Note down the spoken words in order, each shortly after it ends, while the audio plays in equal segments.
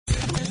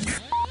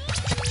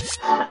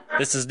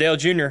This is Dale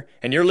Jr.,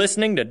 and you're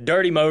listening to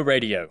Dirty Mo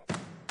Radio.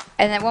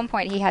 And at one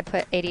point, he had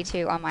put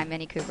 82 on my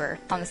Mini Cooper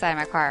on the side of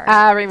my car.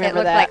 I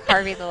remember that. It looked like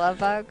Harvey the Love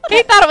Bug.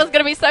 He thought it was going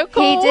to be so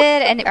cool. He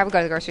did, and I would go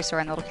to the grocery store,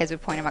 and the little kids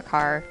would point at my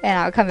car, and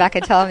I would come back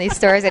and tell him these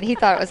stories, and he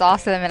thought it was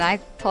awesome, and I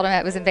told him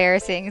it was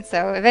embarrassing,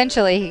 so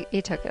eventually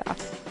he took it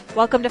off.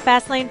 Welcome to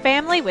Fastlane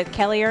Family with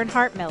Kelley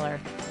Earnhardt Miller.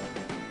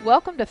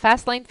 Welcome to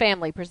Fastlane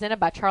Family, presented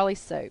by Charlie's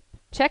Soap.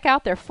 Check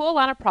out their full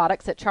line of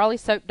products at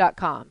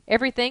charliesoap.com.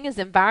 Everything is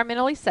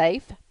environmentally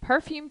safe,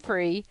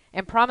 perfume-free,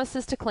 and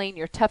promises to clean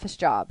your toughest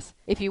jobs.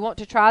 If you want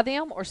to try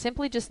them or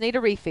simply just need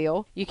a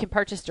refill, you can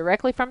purchase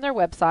directly from their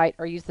website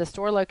or use the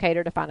store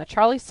locator to find a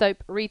Charlie's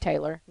Soap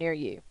retailer near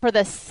you. For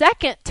the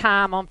second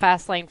time on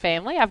Fastlane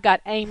Family, I've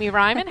got Amy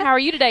Reimann. How are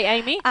you today,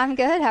 Amy? I'm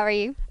good. How are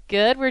you?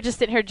 Good. We're just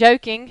sitting here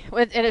joking,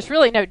 and it's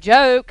really no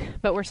joke,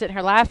 but we're sitting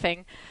here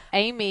laughing.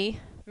 Me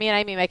and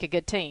Amy make a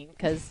good team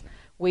because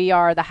we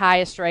are the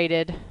highest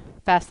rated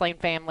Fastlane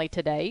family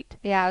to date.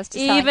 Yeah, I was just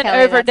even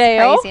Kelley, over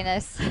Dale.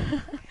 Craziness.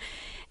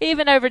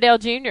 Even over Dale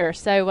Jr.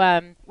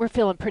 So we're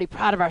feeling pretty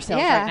proud of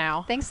ourselves right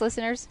now. Thanks,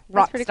 listeners.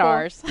 Rock That's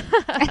stars.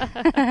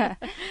 Cool.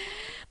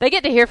 They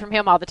get to hear from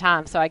him all the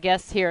time, so I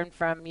guess hearing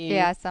from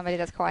you, somebody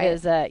that's quiet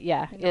is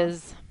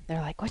they're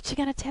like, "What's she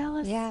gonna tell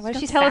us? Yeah, what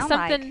does she tell us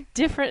sound something like?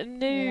 different and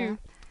new." Yeah.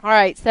 All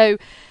right, so.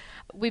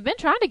 We've been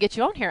trying to get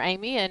you on here,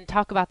 Amy, and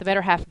talk about the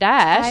Better Half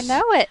Dash. I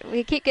know it.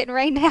 We keep getting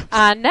rained out.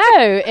 I know,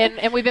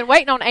 and we've been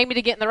waiting on Amy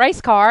to get in the race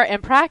car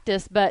and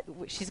practice, but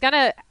she's going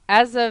to,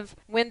 as of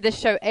when this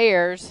show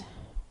airs,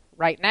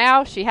 right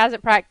now she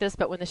hasn't practiced,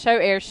 but when the show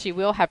airs, she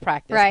will have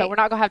practice. Right. But we're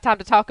not going to have time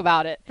to talk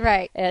about it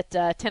Right. at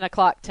 10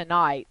 o'clock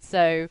tonight,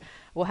 so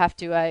we'll have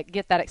to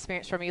get that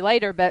experience from you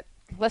later, but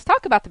let's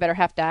talk about the Better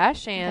Half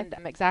Dash and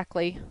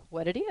exactly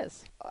what it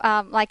is.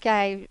 Like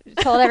I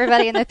told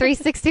everybody in the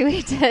 360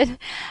 we did,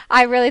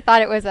 I really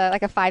thought it was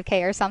like a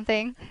 5K or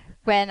something.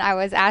 When I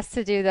was asked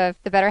to do the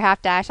Better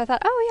Half Dash, I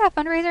thought, oh, yeah,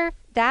 fundraiser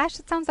dash.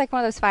 It sounds like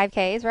one of those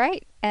 5Ks,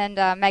 right? And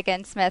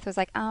Megan Smith was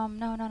like,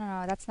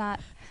 no, that's not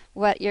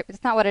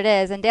it's not what it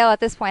is. And Dale at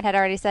this point had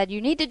already said,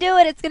 you need to do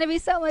it. It's going to be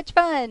so much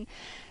fun.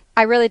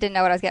 I really didn't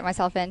know what I was getting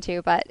myself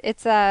into, but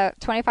it's a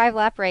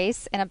 25-lap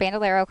race in a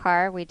Bandolero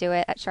car. We do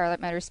it at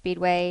Charlotte Motor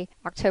Speedway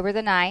October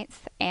the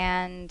 9th,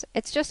 and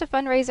it's just a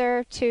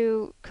fundraiser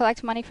to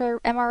collect money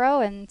for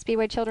MRO and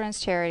Speedway Children's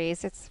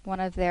Charities. It's one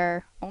of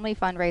their only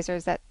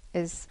fundraisers that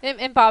is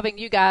involving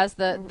you guys,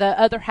 the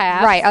other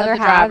half, right? Other of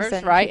the halves drivers,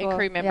 and right, people, and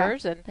crew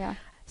members, yeah.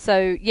 So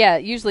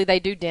usually they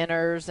do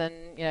dinners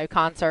and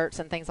concerts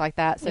and things like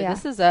that. So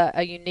this is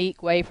a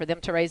unique way for them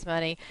to raise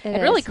money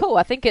and really cool.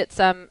 I think it's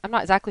I'm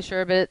not exactly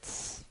sure, but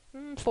it's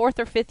fourth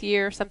or fifth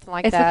year, something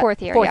like that. It's the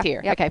fourth year. Fourth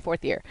year. Yep. Okay,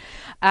 fourth year.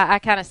 I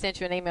kind of sent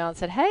you an email and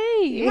said,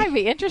 "Hey, you might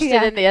be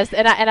interested in this,"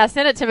 and I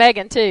sent it to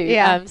Megan too,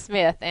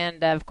 Smith,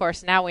 and of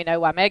course now we know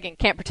why Megan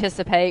can't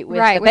participate with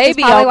the baby which is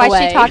probably on the why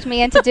way. she talked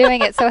me into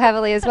doing it so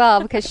heavily as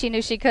well, because she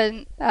knew she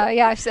couldn't.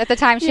 At the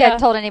time she hadn't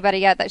told anybody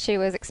yet that she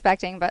was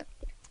expecting, but.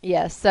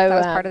 Yes, so that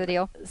was part of the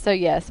deal. So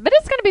yes, but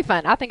it's going to be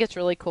fun. I think it's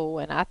really cool,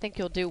 and I think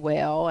you'll do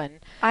well. And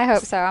I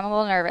hope so. I'm a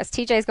little nervous.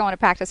 TJ's going to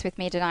practice with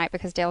me tonight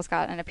because Dale's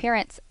got an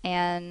appearance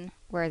in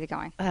where is he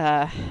going?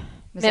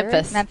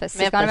 Memphis.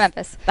 He's going to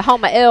Memphis, the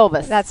home of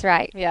Elvis. That's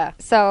right. Yeah.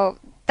 So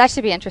that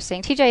should be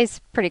interesting.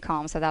 TJ's pretty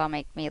calm, so that'll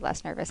make me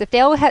less nervous. If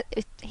Dale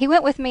he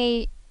went with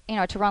me,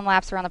 to run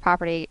laps around the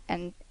property,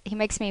 and he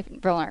makes me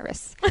real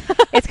nervous.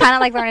 It's kind of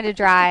like learning to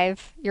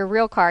drive your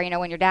real car,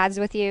 when your dad's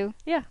with you.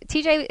 Yeah.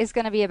 TJ is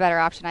going to be a better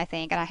option, I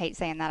think, and I hate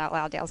saying that out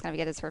loud. Dale's going to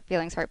get his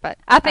feelings hurt, but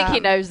I think he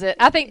knows it.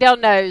 I think Dale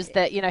knows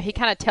that, he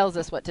kind of tells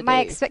us what to do.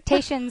 My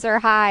expectations are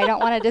high. I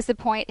don't want to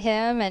disappoint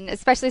him, and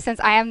especially since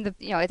I am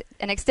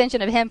an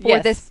extension of him for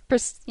this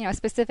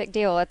specific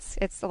deal.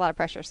 It's a lot of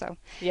pressure, so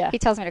he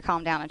tells me to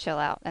calm down and chill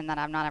out, and that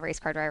I'm not a race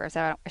car driver,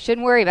 so I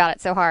shouldn't worry about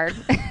it so hard.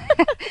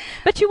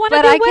 But you want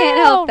to do well. But I can't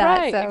help that.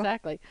 Right, so.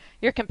 Exactly.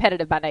 You're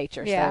competitive by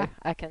nature, so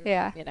I can,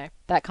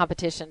 that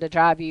competition to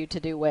drive you to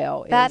do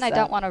well. And I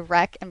don't want to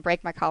wreck and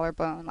break my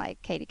collarbone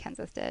like Katie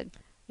Kenseth did.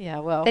 Yeah,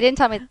 well. They didn't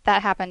tell me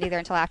that happened either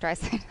until after I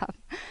signed up.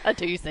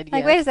 Until you said yes.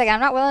 Like, wait a second, I'm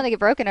not willing to get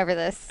broken over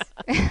this.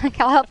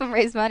 I'll help them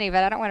raise money,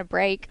 but I don't want to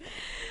break.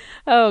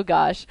 Oh,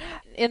 gosh.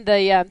 In the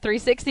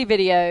 360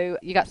 video,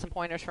 you got some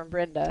pointers from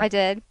Brenda. I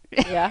did.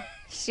 Yeah.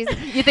 You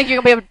think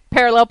you're going to be able to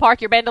parallel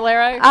park your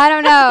Bandolero? I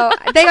don't know.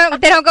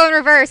 They don't go in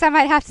reverse. I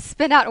might have to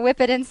spin out and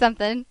whip it in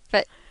something.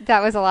 But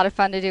that was a lot of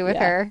fun to do with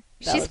her.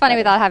 She's funny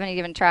without having to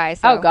even try.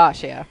 So. Oh,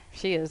 gosh, yeah.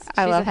 She is.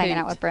 I love hanging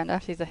out with Brenda.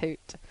 She's a hoot.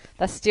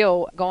 That's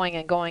still going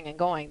and going and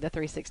going, the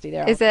 360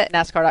 there. Is it?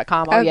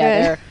 NASCAR.com. Oh,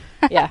 yeah.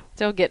 good.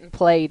 Still getting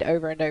played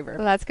over and over.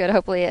 Well, that's good.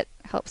 Hopefully it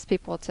helps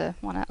people to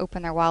want to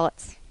open their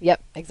wallets.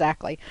 Yep,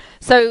 exactly.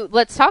 So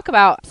let's talk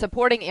about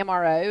supporting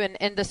MRO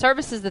and the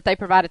services that they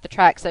provide at the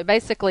track. So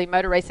basically,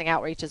 Motor Racing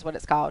Outreach is what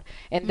it's called.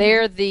 And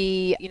they're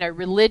the,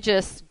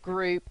 religious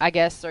group, I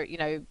guess, or,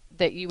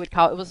 that you would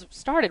call, it was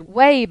started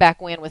way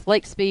back when with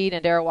Lake Speed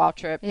and Darrell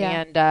Waltrip,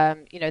 and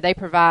they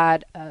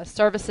provide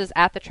services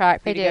at the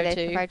track for you to go to.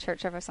 They provide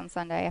church service on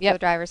Sunday after the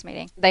drivers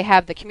meeting. They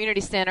have the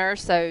community center,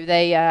 so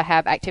they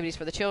have activities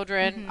for the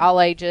children,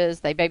 all ages.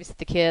 They babysit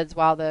the kids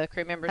while the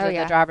crew members and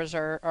the drivers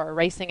are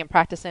racing and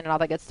practicing and all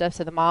that good stuff,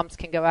 so the moms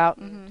can go out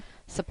and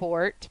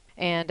support.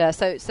 And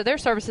so their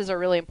services are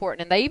really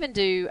important, and they even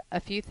do a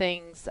few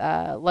things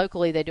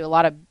locally. They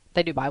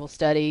do Bible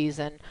studies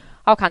and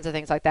all kinds of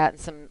things like that, and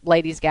some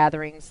ladies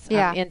gatherings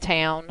in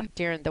town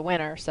during the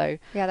winter. So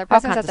their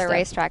presence at their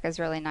racetrack is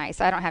really nice.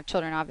 I don't have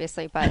children,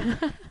 obviously, but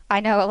I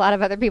know a lot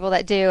of other people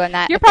that do, and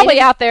that you're probably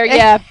out there,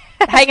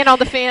 hanging on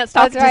the fence,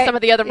 talking to some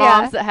of the other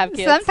moms that have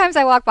kids. Sometimes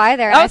I walk by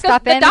there and I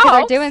stop in because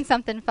they're doing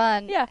something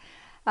fun. Yeah.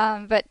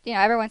 But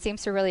everyone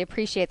seems to really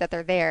appreciate that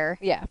they're there.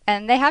 Yeah.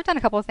 And they have done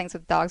a couple of things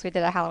with dogs. We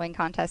did a Halloween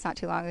contest not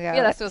too long ago.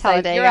 Yeah, that's what I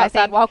was. You're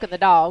outside walking the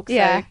dogs.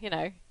 Yeah.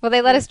 So, Well,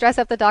 they let us dress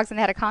up the dogs, and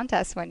they had a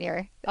contest one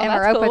year. Oh,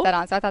 MRO cool. put that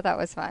on, so I thought that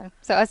was fun.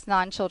 So us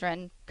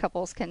non-children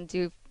couples can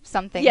do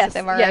some things with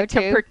MRO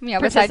too,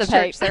 besides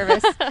church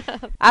service.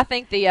 I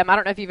think I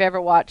don't know if you've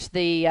ever watched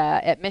the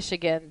at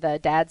Michigan, the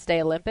Dad's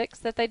Day Olympics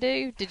that they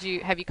do.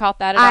 Have you caught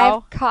that at all?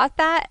 I've caught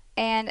that,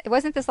 and it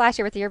wasn't this last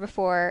year, but the year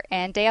before.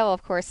 And Dale,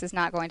 of course, is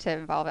not going to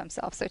involve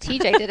himself, so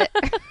TJ did it.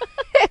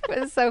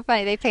 It was so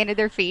funny. They painted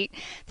their feet,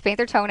 they painted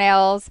their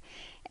toenails.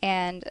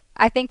 And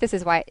I think this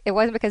is why it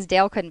wasn't because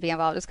Dale couldn't be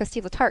involved. It was because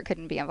Steve Letarte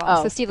couldn't be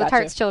involved. So Steve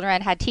Letarte's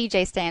children had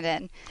TJ stand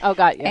in. Oh,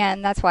 got you.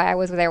 And that's why I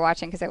was there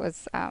watching, because it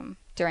was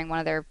during one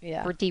of their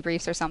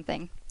debriefs or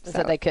something.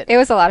 So they couldn't. It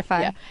was a lot of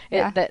fun.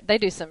 They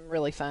do some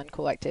really fun,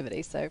 cool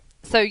activities. So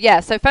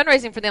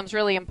fundraising for them is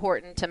really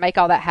important to make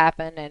all that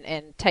happen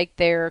and take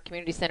their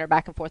community center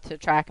back and forth to the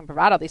track and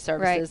provide all these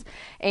services.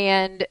 Right.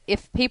 And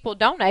if people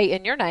donate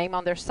in your name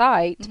on their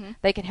site,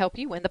 they can help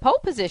you win the pole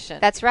position.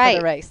 That's right.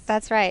 For the race.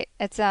 That's right.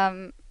 It's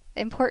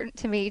important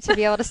to me to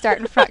be able to start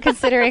in front,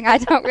 considering I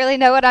don't really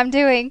know what I'm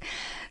doing.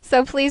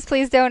 So please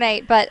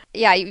donate. But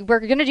we're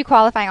going to do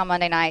qualifying on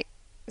Monday night.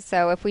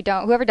 So if we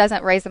don't, whoever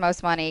doesn't raise the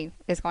most money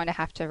is going to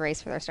have to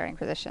race for their starting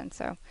position.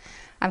 So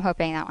I'm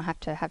hoping I don't have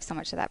to have so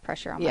much of that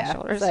pressure on my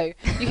shoulders. So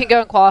you can go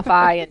and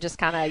qualify and just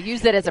kind of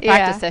use it as a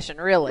practice session,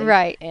 really.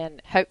 Right.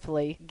 And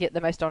hopefully get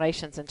the most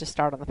donations and just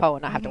start on the pole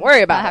and not have to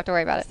worry about it. Not have to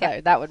worry about it.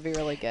 So that would be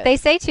really good. They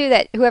say, too,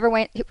 that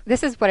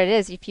this is what it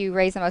is. If you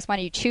raise the most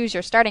money, you choose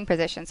your starting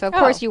position. So, of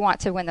course, you want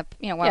to win want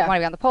to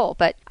be on the pole.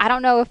 But I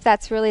don't know if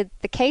that's really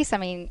the case. I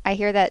mean, I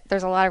hear that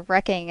there's a lot of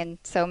wrecking, and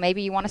so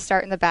maybe you want to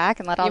start in the back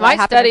and let all that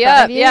happen in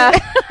front of you. Yeah.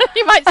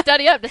 You might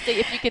study up to see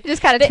if you can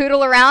just kind of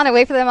tootle around and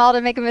wait for them all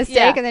to make a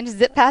mistake and then just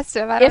zip past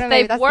them. I don't know.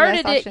 If they've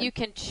worded it, you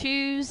can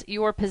choose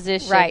your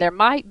position. Right. There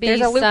might be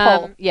there's a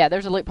loophole.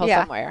 There's a loophole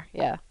somewhere.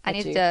 Yeah. I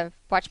need to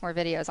watch more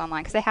videos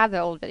online because they have the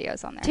old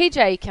videos on there.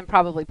 TJ can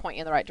probably point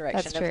you in the right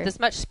direction. That's true. There's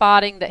much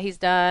spotting that he's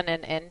done,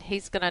 and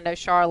he's going to know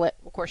Charlotte.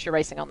 Of course, you're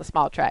racing on the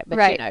small track, but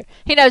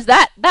he knows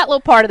that little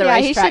part of the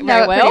racetrack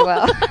very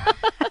well.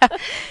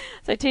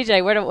 So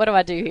TJ, what do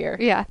I do here?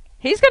 Yeah.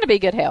 He's going to be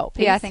good help.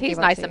 I think he's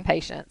nice and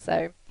patient.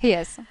 So he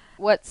is.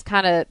 What's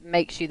kind of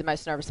makes you the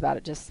most nervous about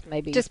it?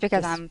 Just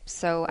because I'm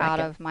so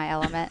out of my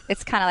element.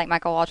 It's kind of like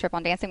Michael Waltrip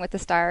on Dancing with the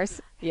Stars.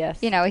 Yes.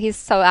 He's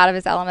so out of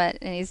his element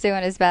and he's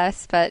doing his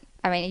best, but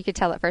I mean, you could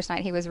tell that first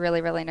night he was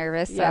really, really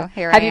nervous. Yeah. So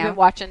here I am. Have you been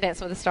watching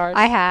Dancing with the Stars?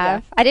 I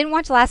have. Yeah. I didn't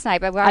watch last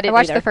night, but I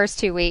watched the first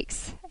 2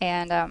 weeks,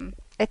 and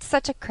it's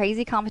such a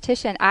crazy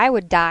competition. I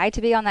would die to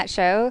be on that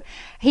show.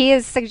 He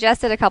has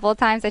suggested a couple of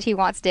times that he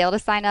wants Dale to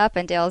sign up,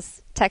 and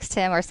Dale's texted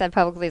him or said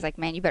publicly, he's like,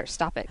 man, you better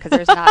stop it because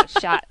there's not a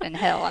shot in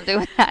hell I'm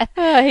doing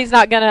that. He's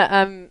not going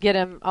to get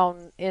him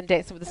in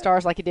Dancing with the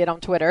Stars like he did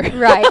on Twitter.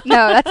 Right.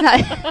 No, that's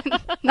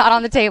not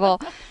on the table.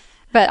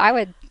 But I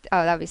would.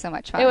 Oh, that would be so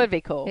much fun. It would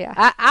be cool. Yeah.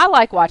 I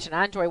like watching it.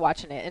 I enjoy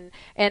watching it.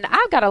 And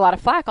I've got a lot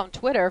of flack on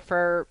Twitter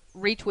for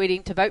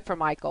retweeting to vote for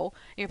Michael.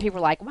 People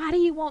are like, why do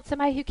you want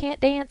somebody who can't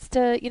dance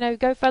to,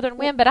 go further and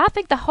win? But I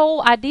think the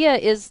whole idea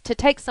is to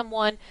take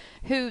someone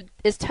who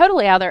is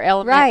totally out of their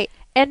element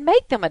and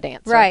make them a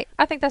dancer. Right.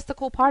 I think that's the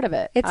cool part of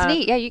it. It's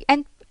neat. Yeah.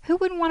 And who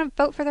wouldn't want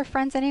to vote for their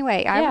friends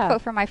anyway? I would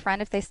vote for my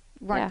friend if they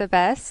weren't the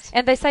best.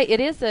 And they say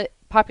it is a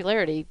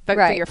popularity. Vote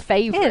for your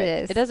favorite.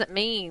 It is. It doesn't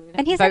mean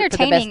and he's vote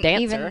entertaining, for the best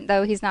dancer. even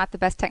though he's not the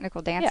best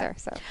technical dancer.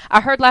 So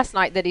I heard last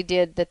night that they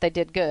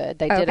did good.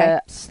 They did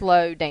a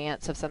slow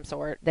dance of some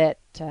sort that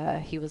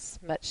he was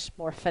much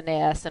more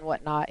finesse and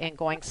whatnot and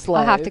going slow.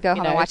 I'll have to go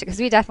home and watch it because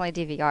we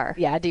definitely DVR.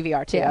 Yeah, I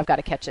DVR too. Yeah. I've got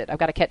to catch it. I've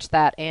got to catch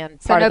that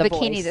and so part no of the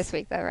bikini voice. this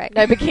week though, right?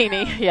 No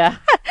bikini. Yeah.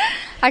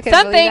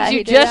 Some things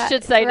you just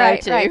should say no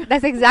to. Right.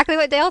 That's exactly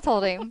what Dale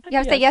told him. You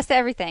have to say yes to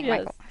everything,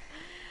 Michael.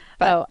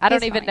 But I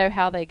don't even know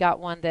how they got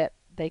one that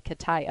they could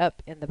tie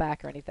up in the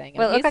back or anything.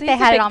 Well, it looked like they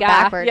had it on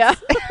backwards. Yeah.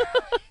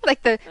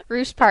 Like the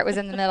ruche part was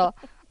in the middle.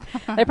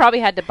 They probably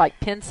had to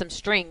pin some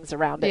strings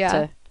around it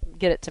to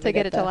get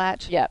it to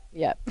latch.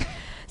 Yep.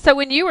 So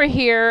when you were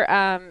here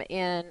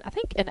I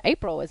think in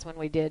April is when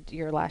we did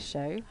your last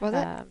show. Was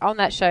it? On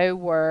that show,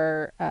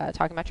 we're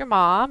talking about your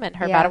mom and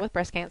her Yeah. battle with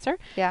breast cancer.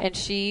 Yeah. And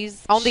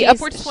she's on the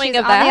upward swing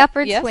of on that. the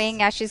upward Yes. swing.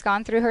 Yeah, she's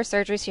gone through her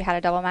surgery. She had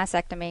a double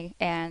mastectomy,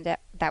 and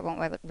that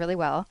went really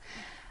well.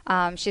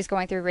 She's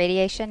going through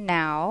radiation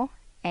now,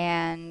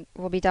 and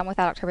will be done with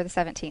that October the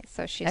 17th.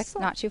 So she's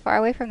Excellent. not too far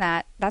away from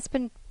that. That's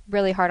been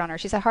really hard on her.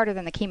 She said harder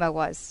than the chemo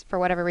was. For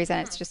whatever reason,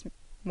 it's just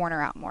worn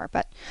her out more.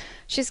 But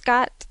she's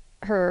got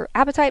her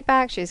appetite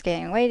back. She's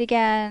gaining weight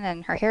again,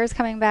 and her hair is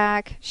coming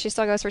back. She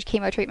still goes for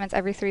chemo treatments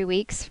every 3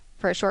 weeks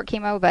for a short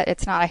chemo, but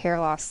it's not a hair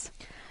loss.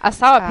 I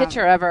saw a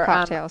picture of her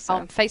cocktail, so.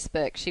 on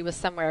Facebook. She was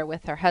somewhere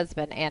with her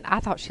husband, and I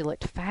thought she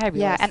looked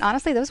fabulous. Yeah, and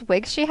honestly, those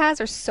wigs she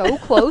has are so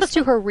close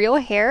to her real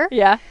hair.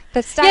 Yeah.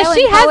 The style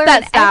she and has color that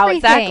and style, everything.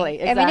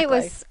 exactly. I mean, it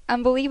was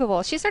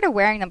unbelievable. She started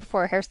wearing them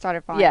before her hair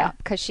started falling Yeah. out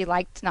because she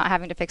liked not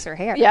having to fix her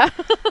hair. Yeah.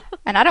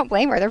 And I don't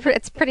blame her.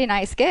 It's a pretty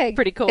nice gig.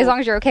 Pretty cool. As long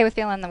as you're okay with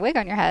feeling the wig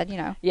on your head, you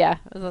know. Yeah,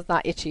 it's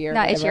not itchy or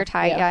Not whatever. itchy or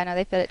tight. Yeah, I know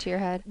they fit it to your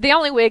head. The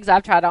only wigs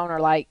I've tried on are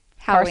like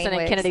Halloween Carson and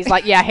wigs. Kennedy's,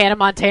 like, Hannah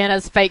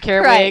Montana's fake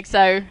hair Right. wig,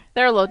 so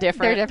they're a little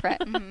different. They're different.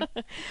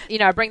 Mhm. You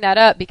know, I bring that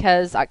up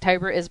because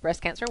October is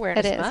Breast Cancer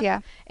Awareness It is, Month. yeah.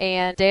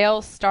 And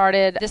Dale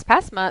started this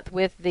past month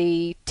with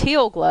the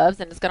teal gloves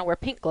and is going to wear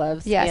pink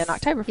gloves Yes. in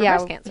October for yeah,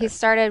 breast cancer. He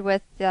started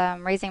with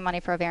raising money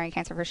for ovarian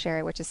cancer for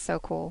Sherry, which is so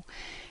cool.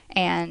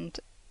 And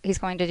he's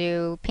going to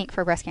do pink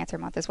for breast cancer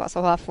month as well.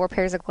 So we'll have 4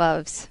 pairs of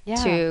gloves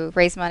to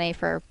raise money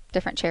for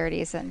different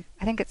charities. And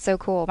I think it's so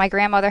cool. My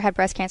grandmother had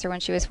breast cancer when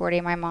she was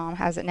 40. My mom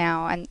has it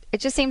now. And it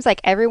just seems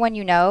like everyone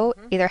you know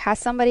either has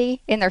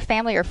somebody in their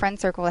family or friend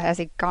circle that has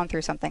gone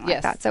through something like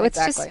Yes, that. So it's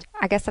exactly. just,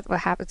 I guess that's what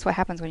happens. What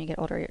happens when you get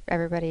older.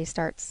 Everybody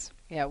starts.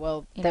 Yeah,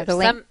 well, You know, there's the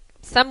link-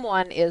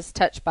 someone is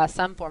touched by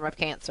some form of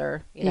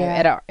cancer, you know,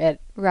 Yeah. at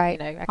Right.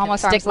 you know, I can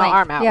Almost stick arm's my length.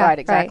 arm out, Yeah, right,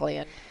 exactly,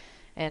 and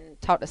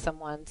talk to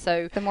someone.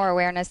 So The more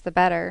awareness, the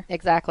better.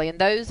 exactly, and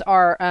those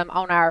are on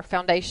our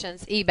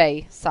foundation's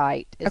eBay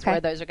site is Okay.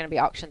 where those are going to be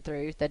auctioned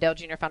through, the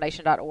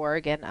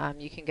DaleJr.Foundation.org,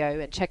 and you can go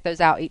and check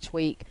those out each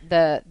week.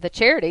 The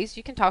charities,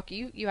 you can talk,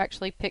 you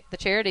actually pick the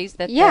charities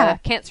that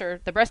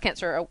the breast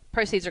cancer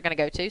proceeds are going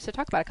to go to, so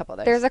talk about a couple of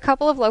those. There's a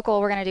couple of local.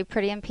 We're going to do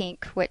Pretty in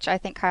Pink, which I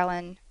think Kyle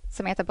and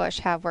Samantha Bush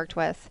have worked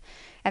with,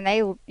 and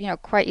they,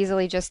 quite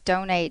easily just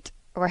donate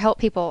or help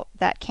people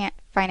that can't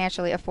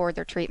financially afford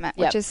their treatment,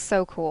 which is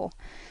so cool.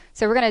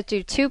 So we're going to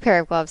do 2 pair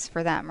of gloves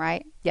for them,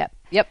 right? Yep.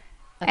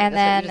 I think And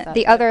that's what you then decided.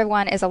 the other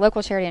one is a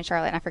local charity in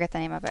Charlotte, and I forget the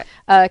name of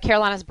it.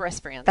 Carolina's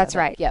Breast Friends. That's I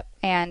think. right. Yep.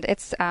 And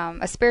it's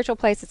a spiritual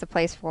place. It's a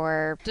place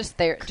for Just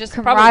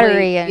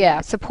camaraderie probably,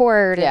 and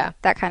support Yeah. and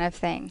that kind of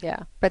thing.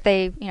 Yeah. But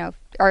they,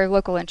 are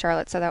local in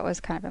Charlotte, so that was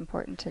kind of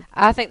important to.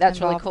 I think that's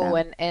really involve cool.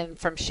 them. And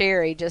from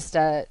Sherry, just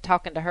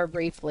talking to her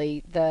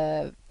briefly,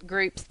 the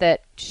groups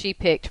that she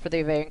picked for the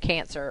ovarian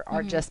cancer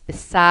are just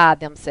beside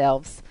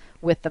themselves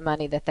with the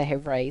money that they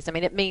have raised. I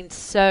mean, it means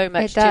so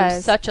much to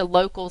such a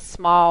local,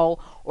 small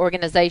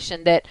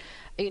organization that,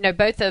 I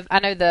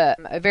know the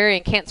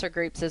ovarian cancer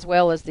groups as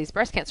well as these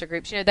breast cancer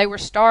groups, they were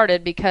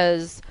started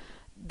because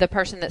the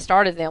person that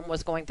started them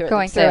was going through it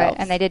themselves.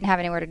 And they didn't have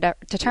anywhere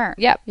to turn.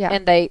 Yep. Yeah.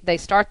 And they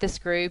start this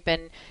group,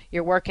 and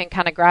you're working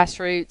kind of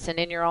grassroots and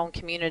in your own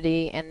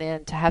community, and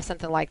then to have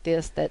something like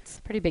this, that's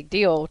a pretty big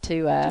deal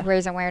to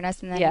raise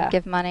awareness and then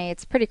give money.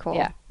 It's pretty cool.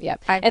 Yeah.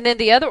 And then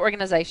the other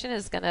organization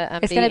is going to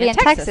it's going to be in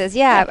Texas.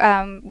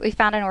 Yeah. We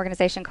found an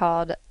organization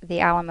called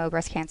the Alamo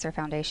Breast Cancer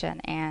Foundation,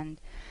 and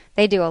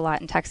they do a lot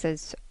in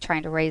Texas,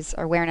 trying to raise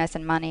awareness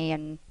and money,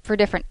 and for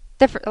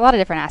a lot of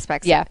different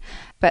aspects. Yeah.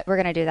 But we're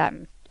going to do that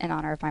in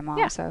honor of my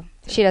mom. So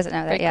she doesn't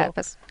know that Very yet, cool.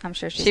 but I'm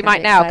sure she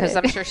might now, because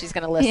I'm sure she's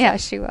going to listen. Yeah,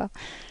 she will.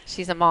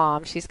 She's a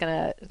mom. She's going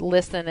to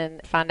listen and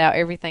find out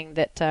everything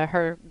that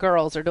her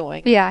girls are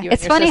doing. Yeah,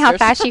 it's funny how sisters.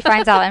 fast she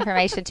finds out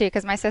information too.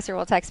 Because my sister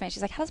will text me, and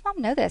she's like, "How does mom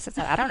know this?" I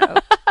said, "I don't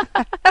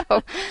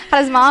know."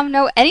 How does mom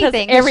know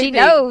anything? Everything. She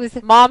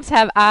knows. Moms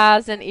have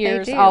eyes and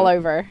ears do. all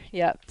over.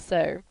 Yep.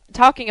 So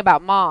talking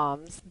about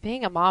moms,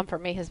 being a mom for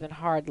me has been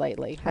hard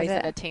lately. Has Raising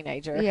it? a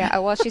teenager. Yeah.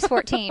 Well, she's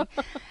 14.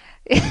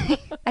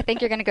 I think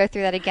you're going to go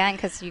through that again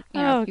because you've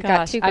got 2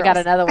 girls. I got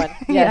another one.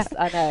 Yes,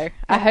 Yeah. I know.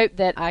 I hope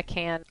that I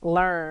can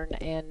learn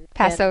and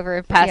Pass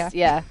over. pass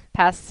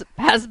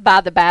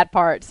by the bad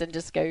parts and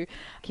just go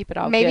keep it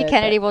all Maybe good.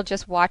 Kennedy will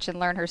just watch and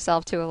learn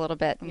herself too a little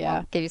bit and Yeah.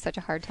 won't give you such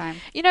a hard time.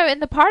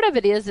 And the part of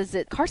it is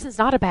that Carson's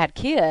not a bad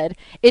kid.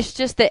 It's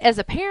just that as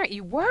a parent,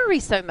 you worry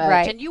so much,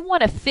 Right. and you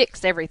want to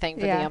fix everything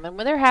for Yeah. them. And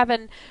when they're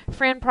having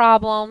friend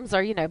problems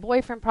or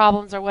boyfriend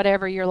problems or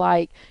whatever, you're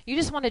like, you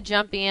just want to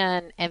jump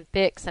in and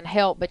fix and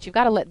help, but you've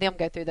got to let them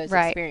go through those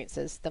Right.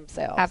 experiences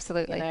themselves.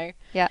 Absolutely.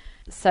 Yeah.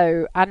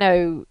 So I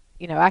know.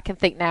 I can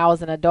think now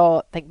as an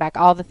adult, think back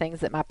all the things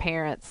that my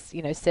parents,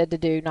 said to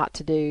do, not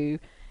to do,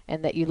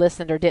 and that you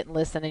listened or didn't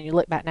listen, and you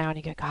look back now and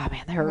you go, God,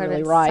 man, they were It would have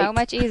really been right. so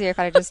much easier if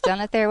I'd have just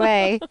done it their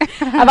way.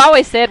 I've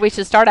always said we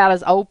should start out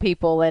as old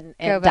people and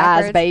Go die as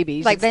backwards.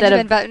 babies. Like instead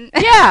Benjamin of,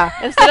 Button. Yeah,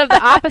 instead of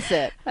the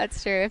opposite.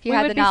 That's true. If you We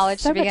had would the be knowledge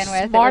so to begin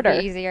much with, smarter. it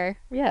would be easier.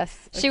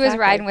 Yes. She was exactly.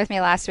 riding with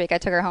me last week. I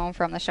took her home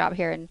from the shop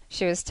here, and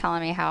she was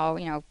telling me how,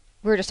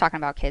 we were just talking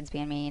about kids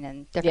being mean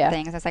and different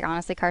things. I was like,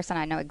 honestly, Carson,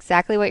 I know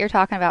exactly what you're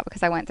talking about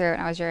because I went through it when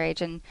I was your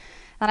age. And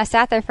then I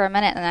sat there for a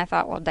minute and I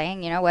thought, well,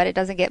 dang, you know what? It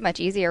doesn't get much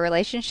easier.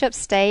 Relationships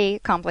stay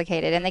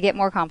complicated and they get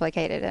more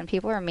complicated, and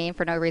people are mean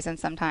for no reason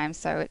sometimes.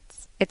 So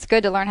it's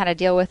good to learn how to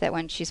deal with it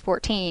when she's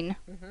 14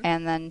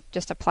 and then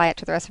just apply it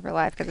to the rest of her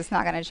life because it's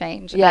not going to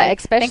change. Yeah, I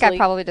think I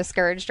probably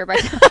discouraged her by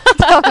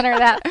telling her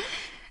that.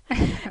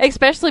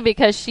 Especially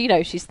because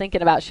she's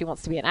thinking about she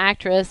wants to be an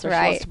actress or she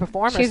wants to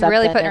perform or something. She's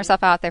really putting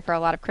herself out there for a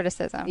lot of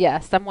criticism. Yeah,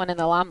 someone in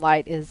the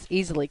limelight is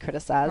easily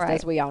criticized,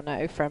 as we all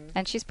know from.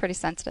 And she's pretty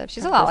sensitive.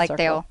 She's a lot like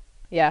Dale.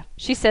 Yeah,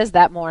 she says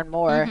that more and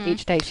more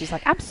each day. She's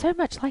like, I'm so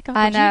much like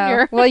Uncle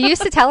Junior. Well, you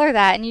used to tell her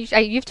that, and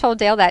you've told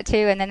Dale that too,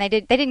 and then they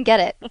didn't get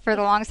it for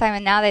the longest time,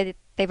 and now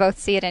they both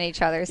see it in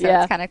each other, so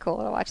it's kind of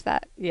cool to watch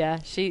that. Yeah,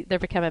 they're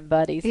becoming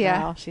buddies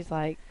now. She's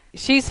like.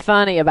 She's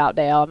funny about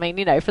Dale. I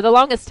mean, for the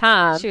longest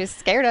time. She was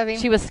scared of him.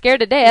 She was scared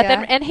to death.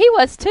 Yeah. And he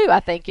was too, I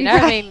think.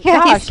 I mean,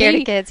 he's scared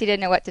of kids. He didn't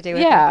know what to do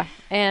with them. Yeah.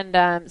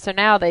 And so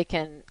now they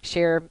can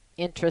share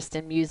interest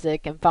in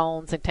music and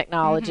phones and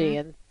technology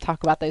and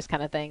talk about those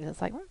kind of things.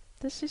 It's like,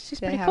 she's pretty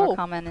cool. They have a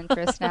common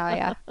interest now,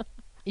 yeah.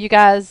 You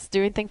guys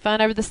do anything fun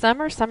over the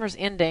summer? Summer's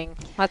ending.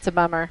 That's a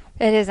bummer.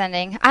 It is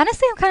ending.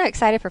 Honestly, I'm kind of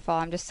excited for fall.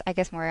 I'm just, I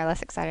guess, more or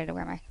less excited to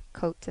wear my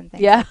coats and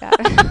things like that.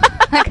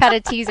 I got a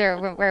teaser.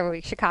 Where were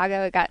we?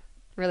 Chicago. It got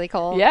really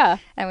cold. Yeah.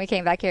 And we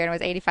came back here and it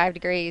was 85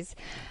 degrees.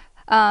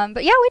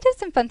 But yeah, we did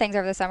some fun things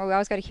over the summer. We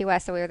always go to Key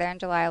West, so we were there in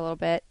July a little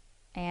bit.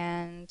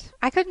 And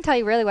I couldn't tell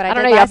you really what I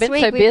did last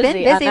week. We've been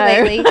busy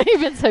lately.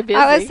 You've been so busy.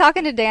 I was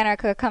talking to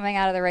Danica coming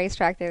out of the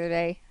racetrack the other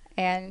day.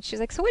 And she's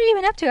like, so what have you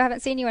been up to? I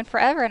haven't seen you in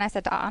forever. And I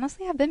said,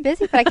 honestly, I've been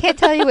busy, but I can't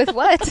tell you with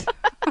what.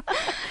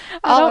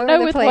 I don't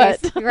know with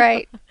what.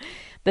 Right.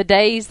 The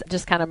days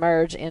just kind of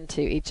merge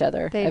into each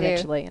other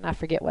eventually. Do. And I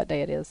forget what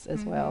day it is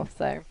as well.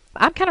 So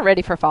I'm kind of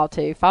ready for fall,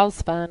 too.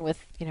 Fall's fun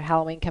with,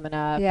 Halloween coming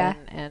up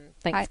and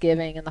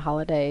Thanksgiving and the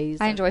holidays.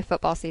 I enjoy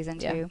football season,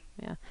 too.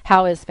 Yeah.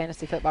 How is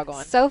fantasy football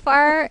going? So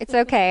far, it's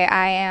okay.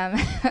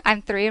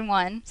 I'm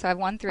 3-1, so I've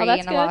won 3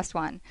 and I lost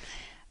 1.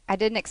 I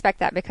didn't expect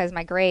that because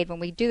my grade, when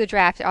we do the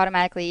draft,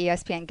 automatically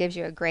ESPN gives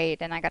you a grade,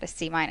 and I got a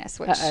C-,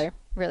 which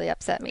really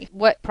upset me.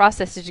 What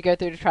process did you go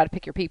through to try to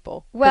pick your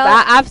people? Well,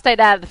 I've stayed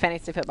out of the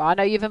fantasy football. I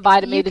know you've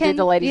invited me to do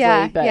the ladies'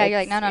 league, but you're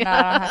like, no, I don't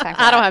have time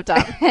for I don't have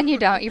time. And you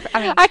don't.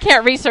 I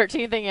can't research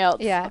anything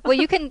else. Yeah. Well,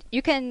 you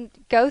can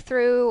go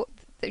through.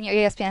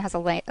 ESPN has a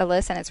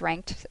list, and it's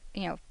ranked,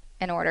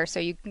 in order, so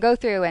you can go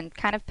through and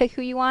kind of pick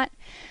who you want.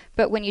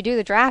 But when you do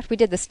the draft, we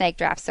did the snake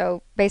draft.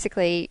 So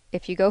basically,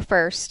 if you go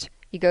first.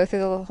 You go through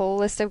the whole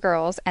list of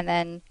girls, and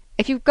then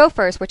if you go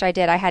first, which I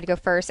did, I had to go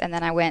first, and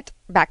then I went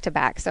back to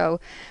back.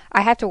 So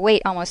I have to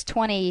wait almost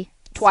 20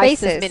 twice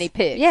spaces. as many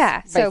picks.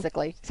 Yeah,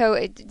 basically. So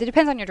it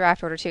depends on your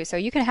draft order too. So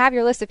you can have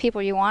your list of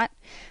people you want,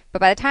 but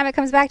by the time it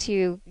comes back to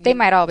you, they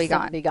might all be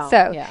gone.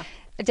 So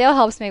Dale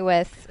helps me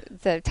with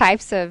the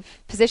types of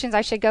positions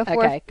I should go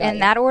for in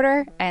that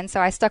order, and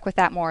so I stuck with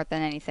that more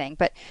than anything.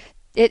 But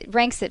it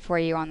ranks it for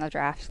you on the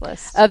draft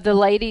list. Of the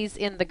ladies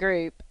in the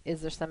group,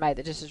 is there somebody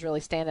that just is really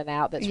standing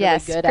out that's really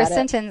good at it? Yes,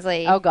 Kristen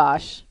Tinsley. Oh,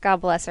 gosh. God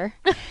bless her.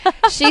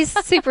 She's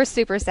super,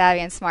 super savvy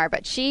and smart,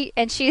 but she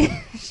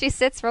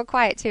sits real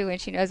quiet, too, when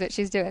she knows what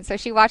she's doing. So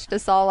she watched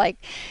us all,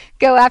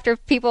 go after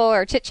people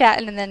or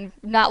chit-chatting and then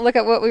not look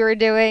at what we were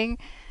doing.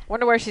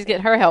 Wonder where she's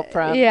getting her help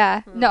from.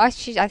 Yeah. No, I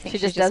think she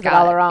just does got it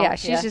all around. Yeah,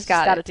 she's just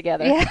got it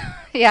together. Yeah.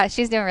 Yeah,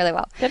 she's doing really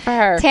well. Good for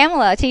her.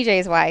 Tamala,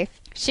 TJ's wife,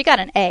 she got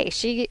an A.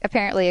 She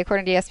apparently,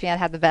 according to ESPN,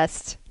 had the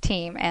best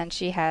team, and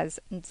she has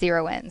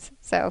 0 wins.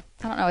 So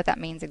I don't know what that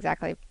means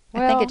exactly.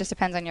 I think it just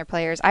depends on your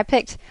players. I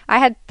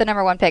had the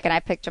number 1 pick, and I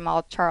picked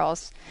Jamal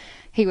Charles.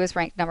 He was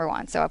ranked number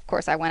 1, so of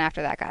course I went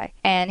after that guy.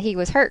 And he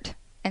was hurt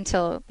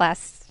until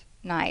last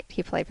night.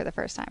 He played for the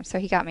first time, so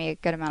he got me a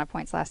good amount of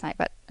points last night.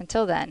 But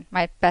until then,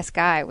 my best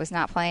guy was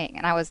not playing,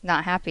 and I was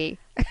not happy.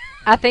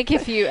 I think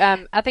if you,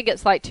 I think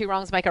it's like 2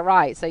 wrongs make a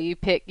right. So you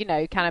pick,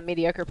 kind of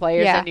mediocre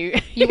players, and you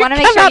want to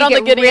make sure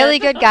you get really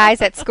good guys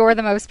that score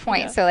the most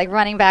points. So like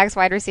running backs,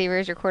 wide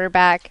receivers, your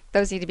quarterback,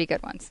 those need to be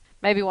good ones.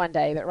 Maybe one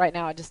day, but right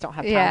now I just don't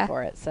have time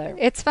for it. So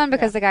it's fun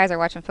because the guys are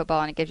watching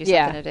football and it gives you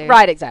something to do.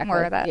 Right, exactly.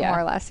 More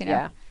or less,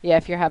 Yeah,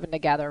 if you're having to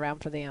gather around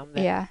for them.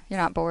 Then, you're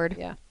not bored.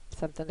 Yeah.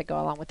 Something to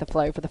go along with the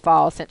flow for the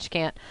fall since you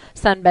can't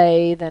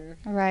sunbathe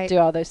and do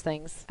all those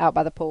things out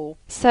by the pool.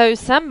 So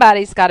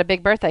somebody's got a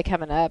big birthday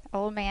coming up.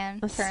 Old man,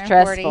 turning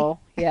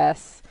stressful. 40.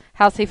 Yes.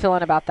 How's he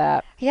feeling about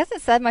that? He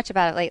hasn't said much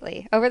about it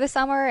lately. Over the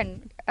summer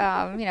and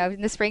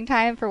in the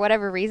springtime, for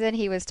whatever reason,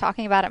 he was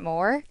talking about it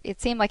more.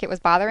 It seemed like it was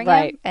bothering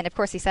him, and of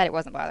course he said it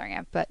wasn't bothering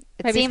him, but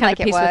it seemed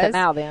like it was. With it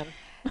now, then.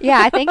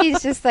 Yeah, I think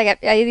he's just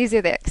he's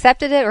either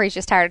accepted it or he's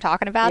just tired of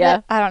talking about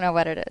it. I don't know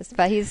what it is,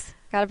 but he's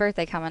got a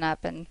birthday coming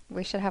up, and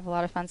we should have a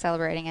lot of fun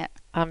celebrating it.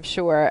 I'm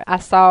sure. I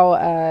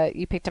saw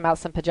you picked him out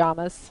some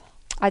pajamas.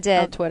 I did.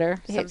 On Twitter.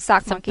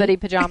 Some footy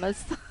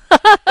pajamas.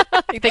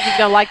 You think he's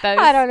going to like those?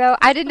 I don't know.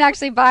 I didn't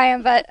actually buy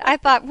them, but I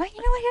thought, well, he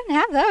didn't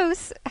have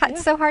those.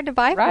 It's so hard to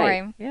buy for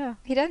him. Yeah.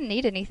 He doesn't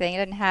need anything. He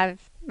doesn't have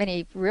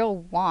any real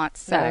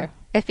wants. So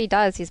if he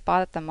does, he's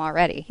bought them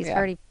already. He's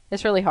already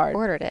It's really hard.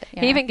 ordered it.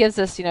 He even gives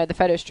us, the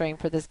photo stream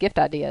for this gift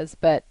ideas,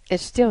 but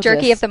it's still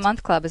Jerky just, of the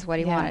Month Club is what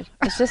he wanted.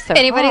 It's just so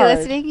Anybody hard.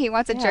 listening? He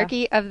wants a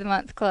Jerky of the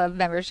Month Club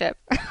membership.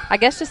 I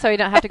guess just so you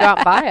don't have to go out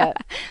and buy it.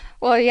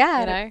 Well, yeah.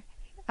 You know?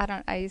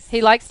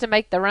 He likes to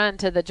make the run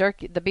to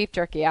the beef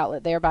jerky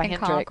outlet there by in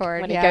Hendrick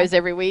Concord, when he goes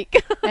every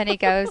week. And he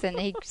goes and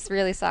he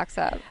really stocks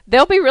up.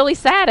 They'll be really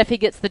sad if he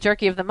gets the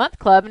Jerky of the Month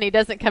Club and he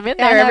doesn't come in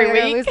there every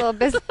week. Lose a little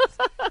business.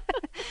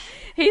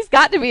 He's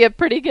got to be a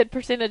pretty good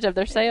percentage of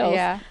their sales.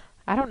 Yeah.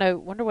 I don't know.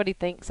 Wonder what he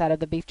thinks out of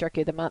the Beef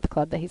Jerky of the Month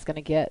Club that he's going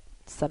to get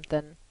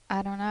something.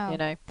 I don't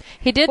know.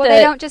 He did. Well,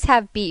 they don't just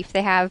have beef;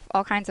 they have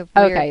all kinds of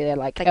weird. Okay, they're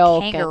like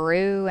elk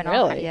kangaroo and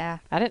all that. Yeah,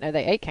 I didn't know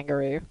they ate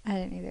kangaroo. I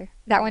didn't either.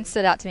 That one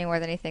stood out to me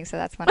more than anything, so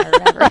that's one I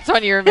remember. That's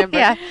one you remember.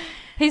 Yeah.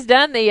 He's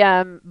done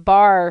the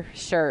bar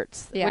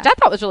shirts, Yeah. which I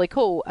thought was really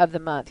cool of the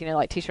month.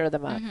 Like T-shirt of the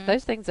month. Mm-hmm.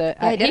 Those things. He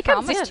did it for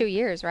comes almost in 2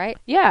 years, right?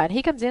 Yeah, and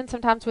he comes in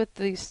sometimes with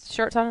these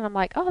shirts on, and I'm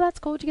like, oh, that's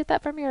cool. Did you get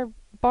that from your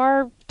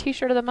bar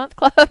T-shirt of the month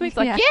club? He's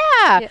like,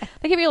 yeah.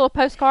 They give you a little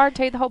postcard,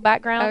 tell you the whole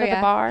background of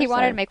the bar. He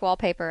wanted to make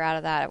wallpaper out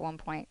of that at one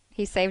point.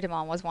 He saved them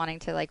all and was wanting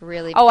to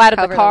really out of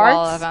cover the cards?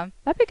 wall of them.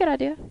 That'd be a good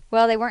idea.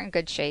 Well, they weren't in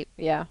good shape.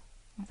 Yeah.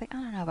 I was like,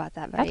 I don't know about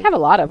that, I buddy. have a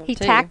lot of them, He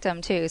too. tacked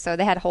them, too, so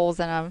they had holes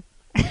in them.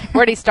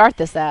 Where'd he start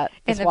this at?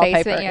 In the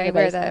wallpaper? basement,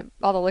 where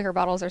all the liquor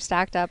bottles are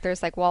stacked up.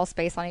 There's wall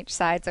space on each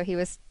side, so he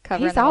was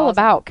covering He's the all walls.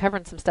 about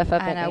covering some stuff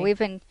up. I know. We've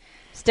been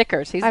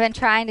stickers. I've been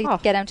trying to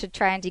get him to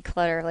try and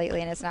declutter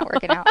lately, and it's not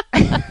working out.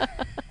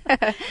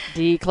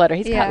 Declutter.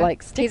 He's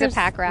got stickers. He's a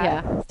pack rat.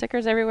 Yeah,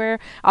 stickers everywhere.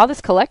 All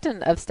this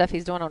collecting of stuff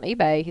he's doing on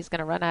eBay, he's going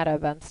to run out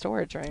of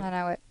storage room. I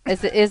know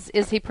it.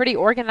 Is he pretty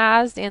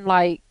organized in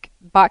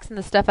boxing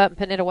the stuff up and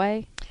putting it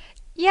away?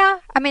 Yeah,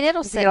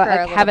 it'll sit for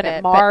a little having bit,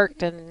 it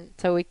marked, and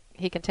so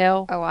he can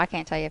tell. Oh, well, I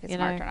can't tell you if it's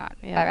marked or not.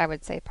 Yeah. I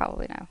would say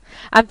probably no.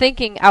 I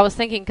was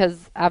thinking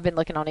because I've been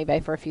looking on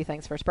eBay for a few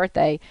things for his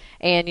birthday,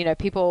 and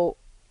people,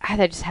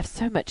 they just have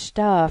so much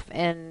stuff,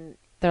 and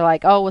they're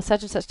like, oh, well,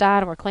 such and such died,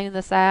 and we're cleaning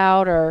this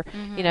out, or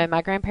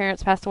my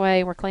grandparents passed away,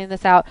 and we're cleaning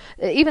this out.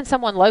 Even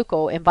someone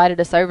local invited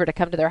us over to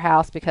come to their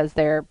house because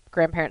their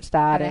grandparents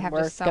died, and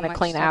we're going to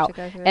clean out.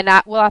 And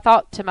I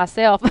thought to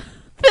myself,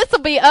 this will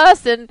be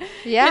us in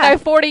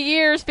 40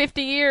 years,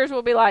 50 years.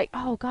 We'll be like,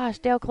 oh gosh,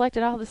 Dale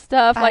collected all this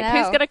stuff. Who's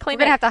going to clean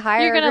it? We're going to have to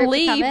hire. You're going to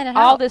leave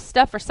all this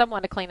stuff for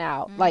someone to clean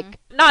out.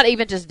 Not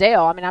even just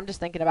Dale. I'm just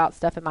thinking about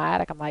stuff in my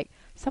attic. I'm like,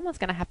 someone's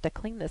going to have to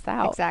clean this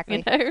out.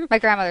 Exactly. My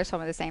grandmother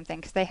told me the same thing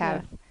because they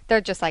have. They're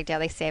just like Dale.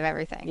 They save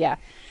everything. Yeah.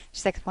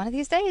 She's like, one of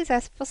these days,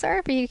 I will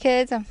serve for you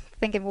kids. I'm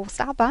thinking, well,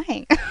 stop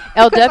buying.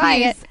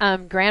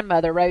 LW's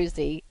grandmother,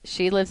 Rosie,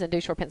 she lives in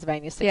Dewshore,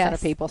 Pennsylvania, 600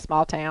 people,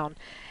 small town,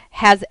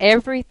 has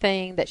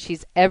everything that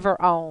she's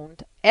ever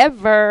owned,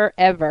 ever,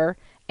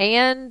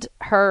 and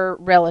her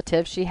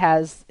relatives. She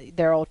has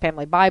their old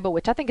family Bible,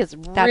 which I think is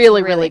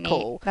really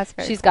cool. That's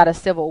very She's cool. got a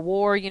Civil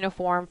War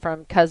uniform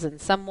from cousin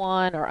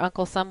someone or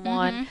uncle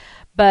someone.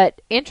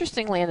 But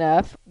interestingly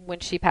enough,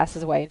 when she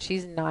passes away, and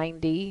she's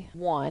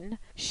 91,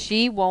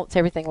 she wants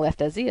everything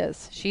left as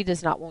is. She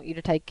does not want you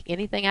to take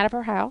anything out of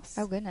her house.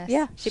 Oh, goodness.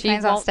 Yeah. She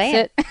plans on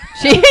staying.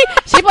 She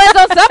plans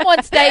on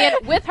someone staying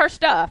with her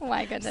stuff. Oh,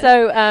 my goodness.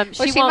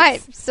 So she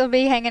might still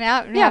be hanging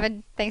out and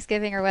having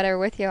Thanksgiving or whatever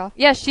with y'all.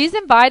 Yeah, she's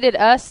invited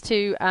us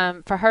to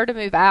for her to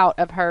move out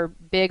of her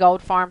big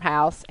old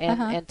farmhouse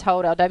and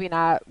told LW and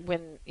I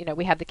when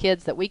we have the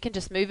kids that we can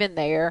just move in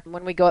there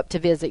when we go up to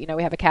visit.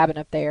 We have a cabin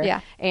up there.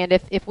 Yeah. And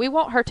if we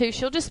want her to,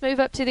 she'll just move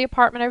up to the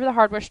apartment over the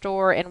hardware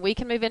store and we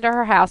can move into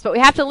her house. But we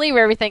have to leave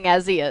everything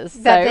as is.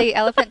 That the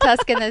elephant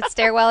tusk in the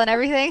stairwell and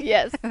everything?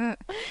 Yes.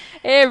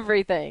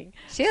 Everything.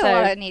 She has a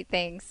lot of neat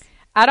things.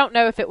 I don't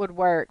know if it would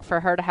work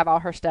for her to have all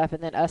her stuff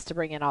and then us to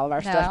bring in all of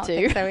our stuff too.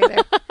 I don't think so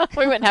either.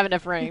 We wouldn't have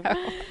enough room.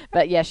 No.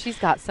 But yeah, she's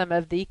got some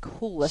of the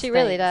coolest she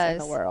really things does. in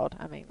the world.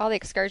 All the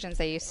excursions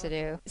they used to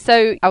do.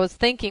 So I was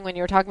thinking when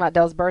you were talking about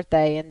Dale's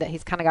birthday and that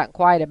he's kind of gotten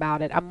quiet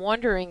about it, I'm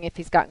wondering if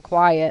he's gotten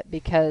quiet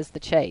because the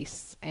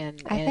chase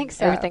and I think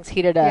so. Everything's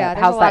heated up. Yeah,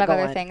 there's How's a lot that of going?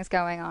 other things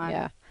going on.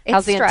 Yeah. It's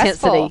How's the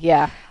stressful. intensity?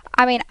 Yeah.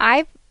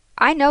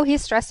 I know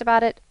he's stressed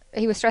about it.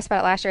 He was stressed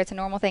about it last year. It's a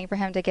normal thing for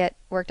him to get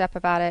worked up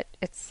about it.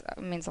 It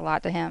means a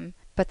lot to him.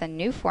 But the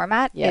new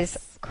format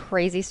is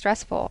crazy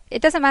stressful.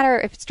 It doesn't matter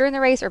if it's during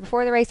the race or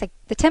before the race. Like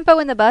the tempo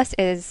in the bus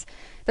is,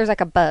 there's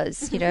like a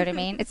buzz. You know what I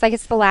mean? It's like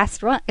it's the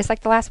last run. It's like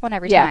the last one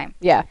every time.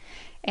 Yeah.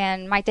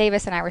 And Mike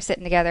Davis and I were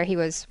sitting together. He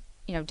was,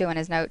 doing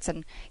his notes,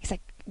 and he's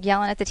like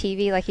yelling at the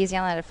TV like he's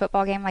yelling at a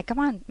football game. I'm like, come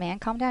on, man,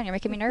 calm down. You're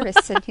making me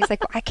nervous. And he's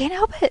like, well, I can't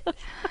help it.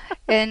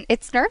 And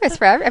it's nervous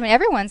for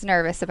everyone's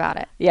nervous about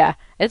it. Yeah,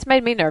 it's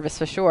made me nervous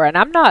for sure. And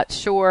I'm not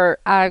sure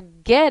I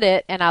get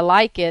it and I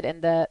like it.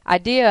 And the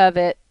idea of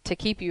it to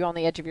keep you on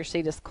the edge of your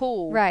seat is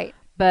cool. Right.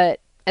 But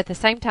at the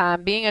same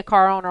time, being a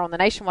car owner on the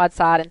nationwide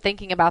side and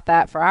thinking about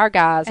that for our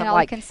guys, and I'm all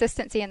like, the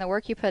consistency and the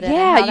work you put in.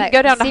 Yeah, and how you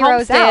go down to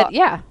Homestead. Out.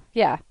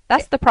 Yeah.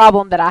 That's the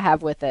problem that I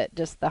have with it.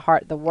 Just the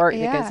work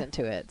that goes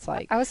into it. It's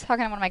like I was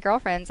talking to one of my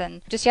girlfriends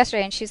and just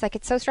yesterday, and she's like,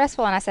 "It's so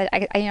stressful." And I said,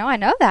 "I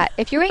know that.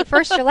 If you ain't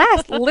first, you're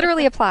last."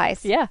 Literally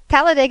applies. Yeah.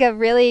 Talladega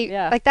really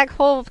like that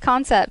whole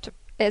concept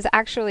is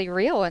actually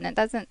real, and it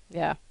doesn't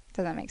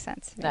make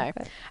sense to me, No.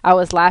 but- I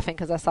was laughing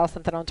because I saw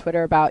something on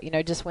Twitter about,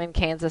 just win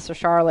Kansas or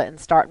Charlotte and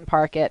start and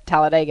park at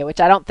Talladega, which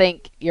I don't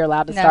think you're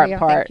allowed to No, start you and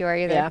don't park. think you are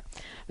either. Yeah.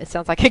 It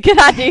sounds like a good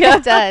idea.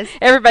 It does.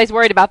 Everybody's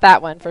worried about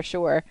that one for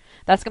sure.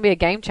 That's going to be a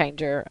game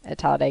changer at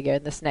Talladega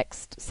in this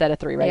next set of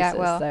 3 races. Yeah,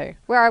 well, So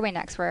where are we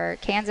next? We're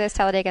Kansas,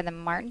 Talladega, and then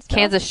Martinsville?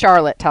 Kansas,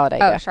 Charlotte,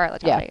 Talladega. Oh,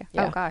 Charlotte, Talladega.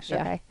 Yeah, Oh, gosh,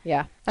 yeah, okay.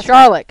 Yeah. That's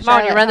Charlotte, come on,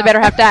 Charlotte, you run the huh? better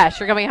half dash.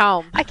 You're going to be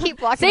home. I keep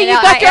blocking See, it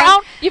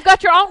out. you've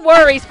got your own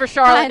worries for I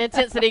Charlotte know.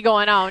 intensity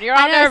going on. You're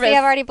all I know, nervous. see,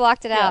 I've already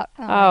blocked it out.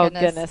 Oh, my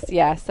goodness.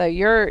 Yeah. So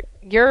you're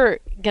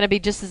going to be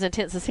just as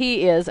intense as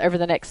he is over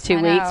the next 2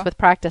 I know. weeks with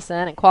practicing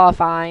and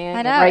qualifying I know,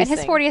 and and racing.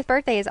 his 40th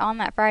birthday is on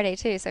that Friday,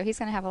 too, so he's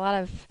going to have a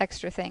lot of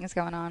extra things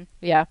going on.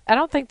 Yeah. I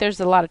don't think there's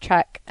a lot of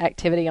track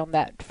activity on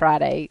that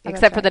Friday, Oh,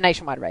 except that's for right. the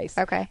nationwide race.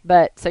 Okay.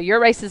 But so your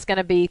race is going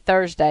to be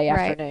Thursday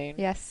Right. afternoon.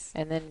 Yes.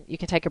 And then you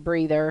can take a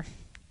breather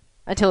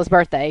until his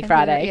birthday,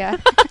 Friday. Yeah.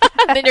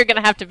 Then you're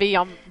going to have to be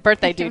on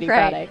birthday duty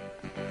Right. Friday.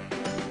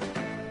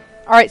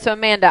 All right, so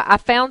Amanda, I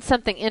found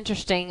something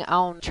interesting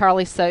on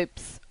Charlie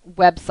Soap's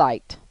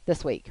website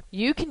this week.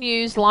 You can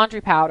use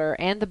laundry powder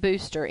and the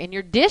booster in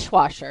your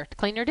dishwasher to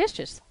clean your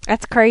dishes.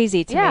 That's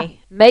crazy to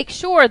me. Make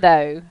sure,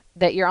 though,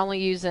 that you're only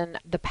using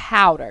the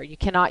powder. You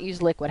cannot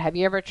use liquid. Have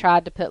you ever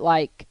tried to put,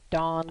 like,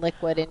 Dawn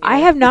liquid in your I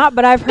have not,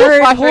 but I've heard dishwasher?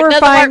 It doesn't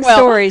horrifying work well.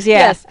 stories.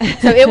 Yeah.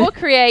 Yes. So it will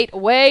create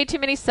way too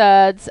many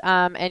suds,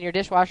 and your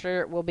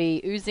dishwasher will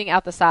be oozing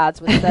out the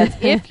sides with suds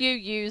if you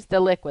use the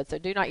liquid. So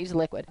do not use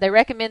liquid. They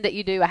recommend that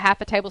you do a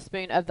half a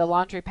tablespoon of the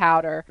laundry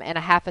powder and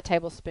a half a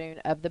tablespoon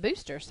of the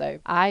booster. So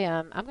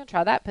I'm going to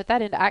try that. Put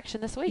that into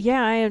action this week.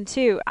 Yeah, I am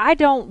too. I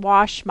don't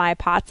wash my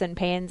pots and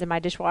pans in my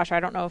dishwasher.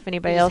 I don't know if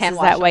anybody You just else hand is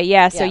wash that way. them.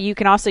 Yeah, so Yeah. you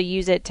can also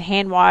use it to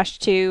hand wash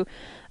too.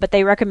 But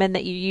they recommend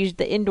that you use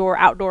the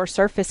indoor-outdoor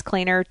surface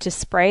cleaner to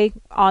spray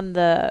on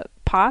the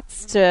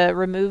pots to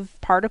remove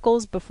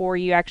particles before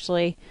you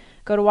actually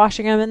go to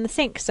washing them in the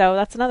sink. So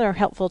that's another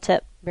helpful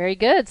tip. Very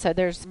good. So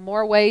there's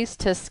more ways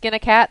to skin a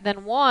cat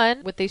than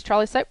one with these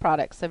Charlie Soap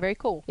products. So very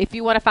cool. If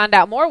you want to find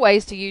out more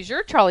ways to use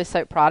your Charlie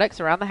Soap products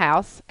around the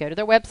house, go to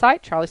their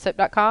website,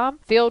 charliesoap.com,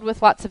 filled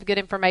with lots of good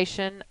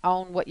information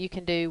on what you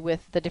can do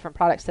with the different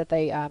products that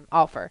they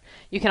offer.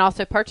 You can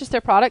also purchase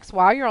their products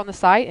while you're on the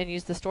site and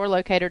use the store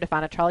locator to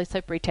find a Charlie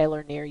Soap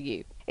retailer near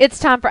you. It's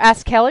time for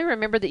Ask Kelley.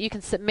 Remember that you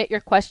can submit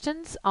your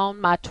questions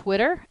on my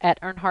Twitter at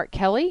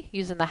EarnhardtKelley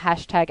using the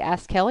hashtag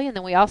AskKelley, and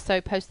then we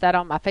also post that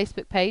on my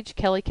Facebook page,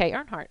 Kelley K.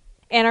 Earnhardt.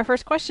 And our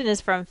first question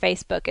is from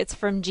Facebook. It's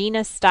from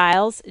Gina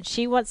Stiles.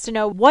 She wants to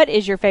know, what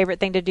is your favorite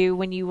thing to do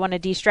when you want to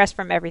de-stress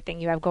from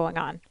everything you have going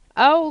on?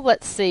 Oh,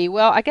 let's see.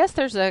 Well, I guess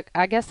there's a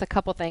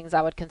couple things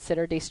I would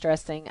consider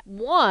de-stressing.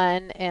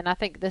 One, and I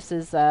think this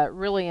is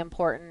really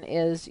important,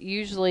 is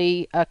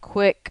usually a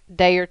quick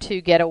day or two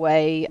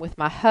getaway with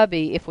my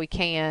hubby if we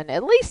can,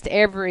 at least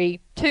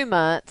every 2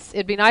 months.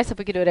 It'd be nice if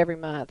we could do it every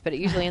month, but it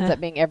usually ends up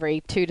being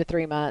every 2 to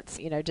 3 months,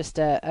 just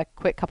a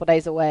quick couple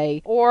days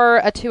away. Or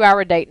a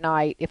 2-hour date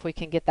night, if we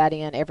can get that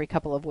in every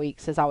couple of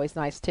weeks, is always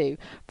nice too.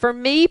 For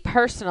me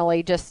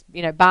personally, just,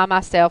 by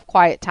myself,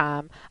 quiet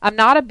time. I'm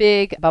not a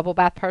big bubble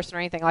bath person or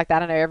anything like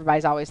that. I know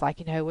everybody's always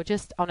like, well,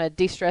 just on a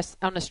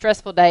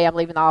stressful day, I'm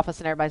leaving the office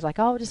and everybody's like,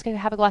 oh, just go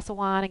have a glass of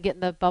wine and get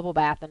in the bubble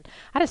bath. And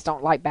I just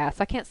don't like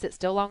baths. I can't sit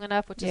still long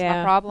enough, which is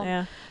my problem.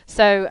 Yeah.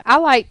 So I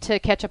like to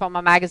catch up on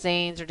my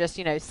magazines or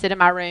just, sit in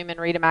my room and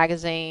read a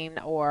magazine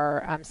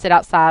or sit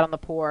outside on the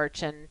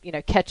porch and,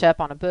 catch up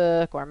on a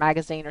book or a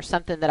magazine or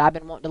something that I've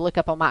been wanting to look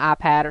up on my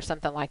iPad or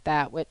something like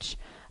that, which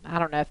I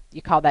don't know if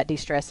you call that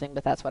de-stressing,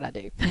 but that's what I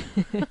do.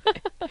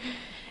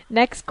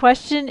 Next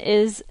question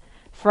is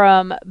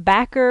from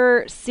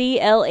Backer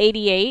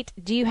CL88.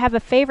 Do you have a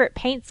favorite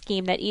paint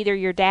scheme that either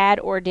your dad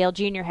or Dale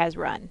Jr. has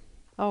run?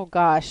 Oh,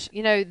 gosh.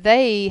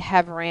 They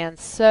have ran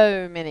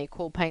so many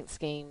cool paint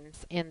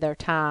schemes in their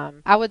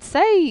time. I would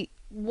say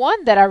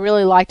one that I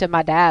really liked of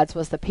my dad's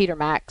was the Peter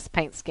Max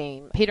paint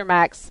scheme. Peter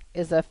Max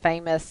is a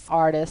famous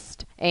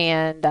artist,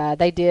 and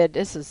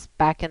this is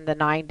back in the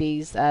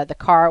 90s. The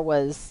car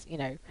was,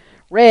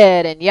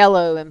 red and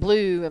yellow and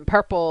blue and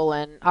purple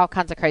and all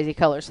kinds of crazy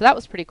colors. So that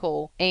was pretty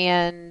cool.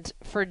 And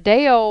for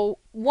Dale,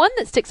 one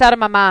that sticks out of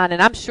my mind,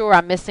 and I'm sure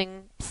I'm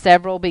missing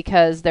several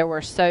because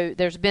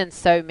there's been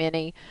so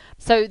many.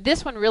 So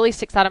this one really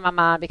sticks out of my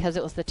mind because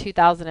it was the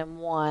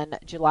 2001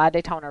 July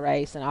Daytona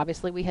race, and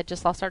obviously we had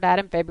just lost our dad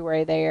in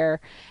February there,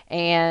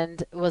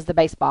 and it was the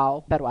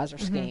baseball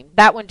Budweiser scheme.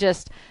 That one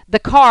the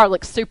car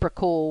looks super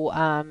cool.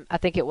 I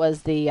think it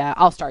was the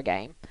All-Star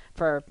game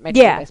for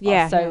Major League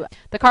Baseball. So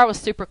the car was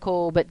super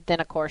cool, but then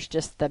of course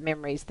just the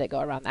memories that go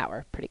around that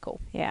were pretty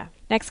cool. Yeah.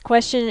 Next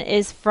question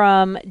is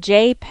from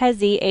J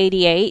Pezzy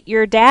 88.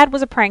 Your dad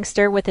was a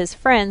prankster with his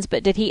friends,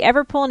 but did he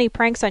ever pull any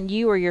pranks on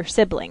you or your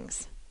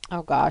siblings?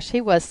 Oh gosh,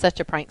 he was such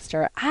a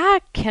prankster.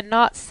 I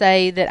cannot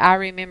say that I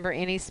remember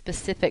any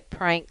specific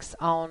pranks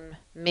on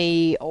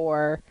me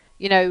or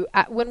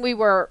when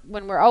we're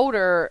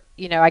older,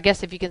 I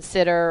guess if you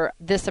consider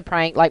this a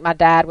prank, like my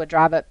dad would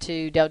drive up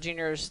to Dale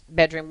Jr.'s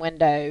bedroom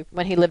window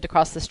when he lived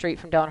across the street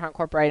from Dale and Her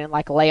Incorporated and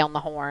like lay on the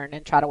horn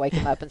and try to wake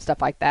him up and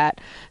stuff like that.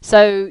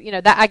 So,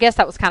 that I guess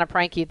that was kind of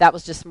pranky. That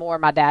was just more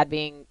my dad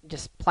being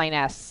just plain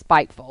ass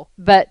spiteful.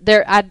 But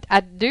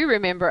I do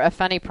remember a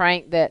funny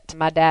prank that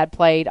my dad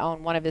played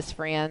on one of his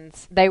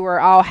friends. They were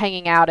all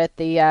hanging out at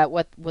the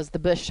what was the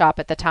Bush shop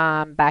at the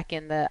time back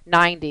in the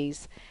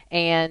 90s,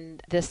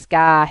 and this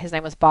guy, his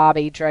name was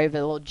Bobby, drove a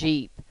little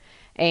Jeep.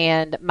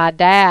 And my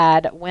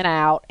dad went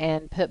out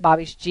and put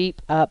Bobby's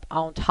Jeep up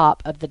on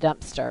top of the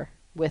dumpster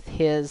with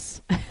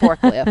his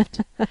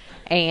forklift.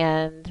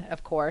 And,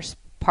 of course,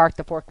 parked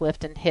the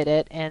forklift and hit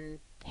it, and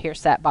here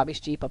sat Bobby's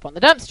Jeep up on the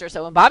dumpster.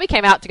 So when Bobby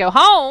came out to go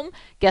home,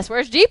 guess where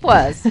his Jeep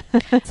was?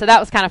 So that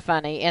was kind of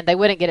funny. And they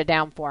wouldn't get it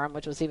down for him,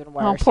 which was even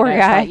worse. Oh, poor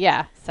guy. Like,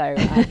 yeah. So,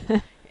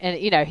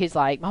 and, he's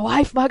like, my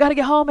wife, I got to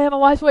get home, man. My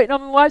wife's waiting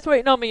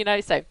on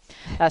me, So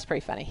that's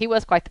pretty funny. He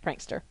was quite the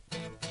prankster.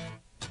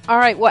 All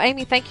right. Well,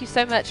 Amy, thank you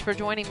so much for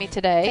joining me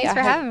today. Thanks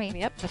for having me.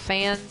 Yep. The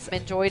fans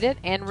enjoyed it.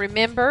 And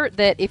remember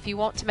that if you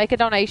want to make a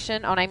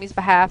donation on Amy's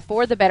behalf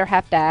for the Better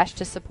Half Dash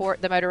to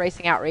support the motor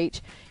racing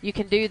outreach, you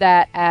can do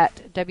that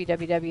at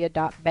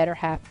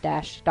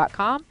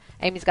www.betterhalfdash.com.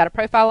 Amy's got a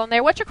profile on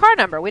there. What's your car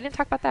number? We didn't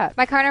talk about that.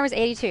 My car number is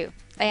 82.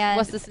 And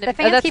what's this? The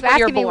fans keep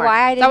asking me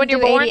why I didn't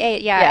do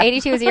 88. Yeah,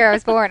 82 is the year I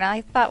was born. And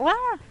I thought, well,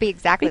 it'd be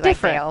exactly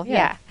like Dale.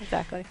 Yeah,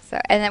 exactly. So,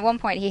 and at one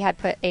point he had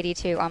put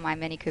 82 on my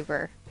Mini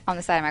Cooper on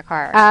the side of my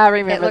car. I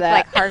remember it looked that.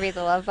 like Harvey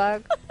the Love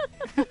Bug.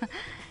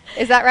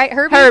 Is that right?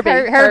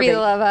 Herbie the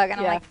Love Bug. And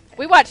I'm like,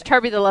 we watched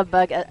Herbie the Love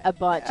Bug a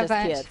bunch as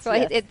kids.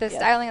 Well, the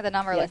styling of the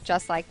number looked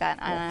just like that.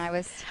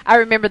 And I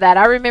remember that.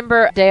 I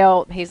remember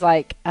Dale, he's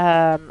like,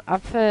 I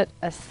put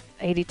a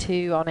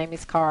 82 on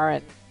Amy's car,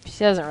 and she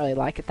doesn't really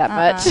like it that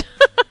much.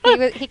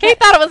 He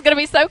thought it was going to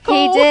be so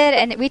cool. He did,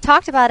 and we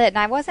talked about it, and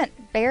I wasn't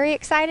very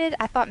excited.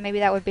 I thought maybe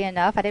that would be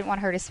enough. I didn't want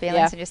to hurt his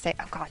feelings and just say,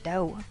 oh, God,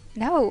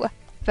 no.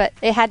 But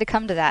it had to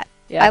come to that.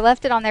 Yeah. I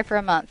left it on there for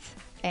a month,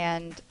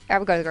 and I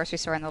would go to the grocery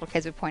store, and the little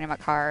kids would point at my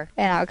car,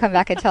 and I would come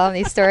back and tell him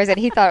these stories, and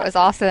he thought it was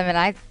awesome, and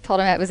I told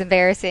him it was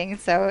embarrassing.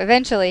 So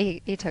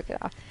eventually he took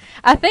it off.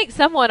 I think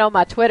someone on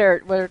my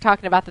Twitter, we were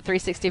talking about the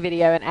 360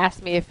 video, and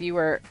asked me if you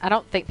were, I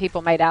don't think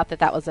people made out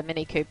that was a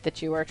Mini Coupe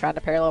that you were trying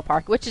to parallel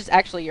park, which is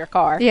actually your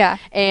car. Yeah.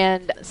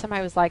 And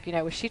somebody was like,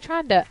 was she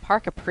trying to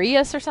park a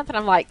Prius or something?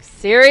 I'm like,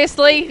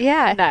 seriously?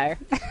 Yeah. No,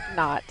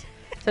 not.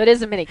 So it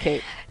is a Mini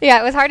Coupe. Yeah,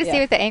 it was hard to see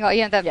with the angle.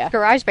 The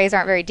garage bays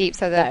aren't very deep,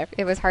 so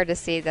it was hard to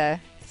see the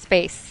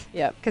space.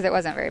 Yep. Because it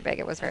wasn't very big.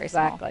 It was very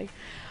small. Exactly.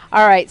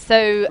 All right,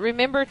 so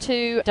remember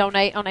to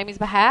donate on Amy's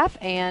behalf,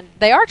 and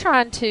they are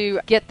trying to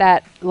get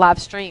that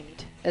live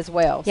streamed as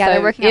well. Yeah, so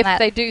they're working on that. If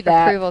they do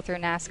that, approval through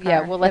NASCAR.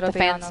 Yeah, we'll let the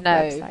fans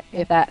know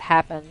if that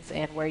happens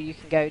and where you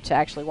can go to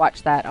actually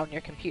watch that on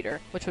your computer,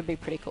 which would be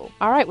pretty cool.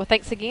 All right, well,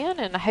 thanks again,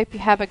 and I hope you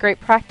have a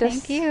great practice.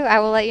 Thank you. I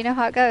will let you know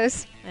how it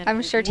goes. And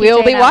I'm sure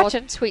we'll be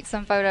watching. We'll tweet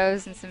some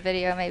photos and some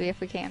video maybe if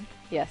we can.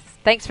 Yes.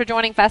 Thanks for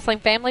joining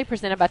Fastlane Family,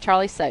 presented by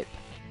Charlie Soap.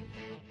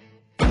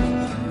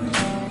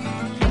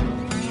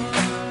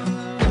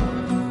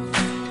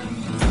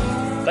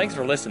 Thanks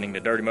for listening to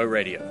Dirty Mo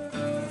Radio.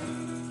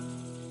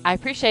 I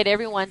appreciate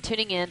everyone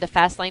tuning in to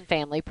Fastlane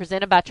Family,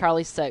 presented by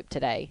Charlie Soap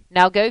today.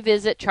 Now go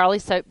visit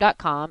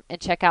charliesoap.com and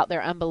check out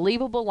their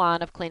unbelievable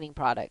line of cleaning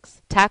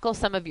products. Tackle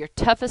some of your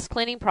toughest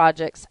cleaning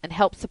projects and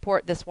help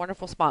support this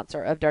wonderful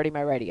sponsor of Dirty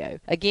Mo Radio.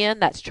 Again,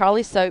 that's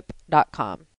charliesoap.com.